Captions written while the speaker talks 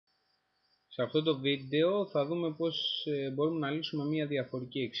Σε αυτό το βίντεο θα δούμε πώς μπορούμε να λύσουμε μια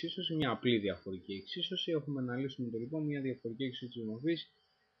διαφορική εξίσωση, μια απλή διαφορική εξίσωση. Έχουμε να λύσουμε λοιπόν μια διαφορική εξίσωση της μορφής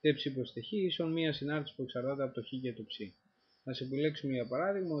τ προς τ ίσον μια συνάρτηση που εξαρτάται από το χ και το ψ. Θα επιλέξουμε για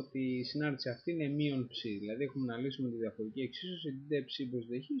παράδειγμα ότι η συνάρτηση αυτή είναι μείον ψ, δηλαδή έχουμε να λύσουμε τη διαφορική εξίσωση τ προς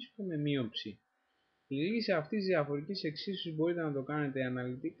τ ίσον με μείον ψ. Η λύση αυτής της διαφορικής εξίσωσης μπορείτε να το κάνετε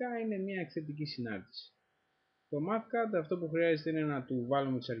αναλυτικά, είναι μια εκθετική συνάρτηση. Το Mathcad αυτό που χρειάζεται είναι να του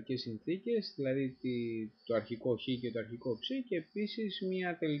βάλουμε τις αρχικές συνθήκες, δηλαδή το αρχικό χ και το αρχικό ψ, και επίσης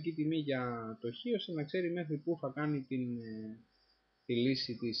μια τελική τιμή για το χ, ώστε να ξέρει μέχρι πού θα κάνει τη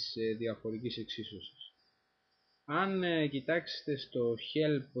λύση της διαφορικής εξίσωσης. Αν κοιτάξετε στο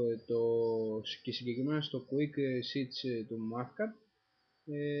help και συγκεκριμένα στο quick sheets του Mathcad,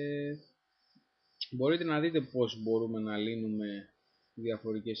 μπορείτε να δείτε πώς μπορούμε να λύνουμε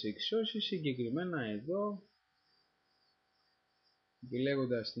διαφορικές εξισώσεις. Συγκεκριμένα εδώ,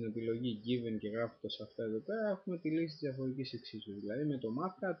 επιλέγοντας την επιλογή Given και γράφοντας αυτά εδώ πέρα, έχουμε τη λύση της διαφορικής εξίσωσης. Δηλαδή με το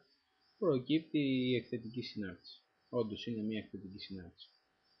Mathcad προκύπτει η εκθετική συνάρτηση. Όντως είναι μια εκθετική συνάρτηση.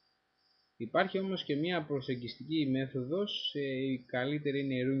 Υπάρχει όμως και μια προσεγγιστική μέθοδος, η καλύτερη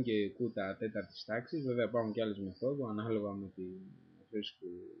είναι η Runge Kutta τέταρτης τάξης. Βέβαια υπάρχουν και άλλες μεθόδου ανάλογα με τη θέση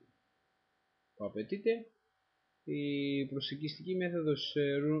που απαιτείται. Η προσεγγιστική μέθοδος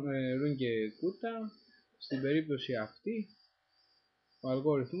Runge Kutta, στην περίπτωση αυτή ο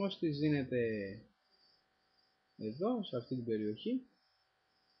αλγόριθμός της δίνεται εδώ, σε αυτή την περιοχή.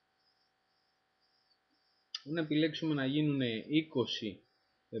 Αν επιλέξουμε να γίνουν 20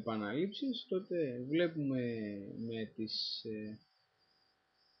 επαναλήψεις, τότε βλέπουμε με τις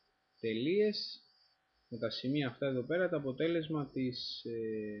τελείες, με τα σημεία αυτά εδώ πέρα, το αποτέλεσμα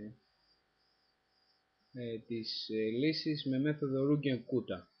της λύσης με μέθοδο Runge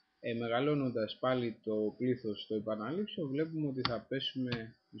Kutta. Μεγαλώνοντας πάλι το πλήθος των επαναλήψεων, βλέπουμε ότι θα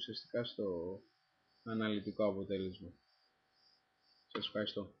πέσουμε ουσιαστικά στο αναλυτικό αποτέλεσμα. Σας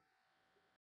ευχαριστώ.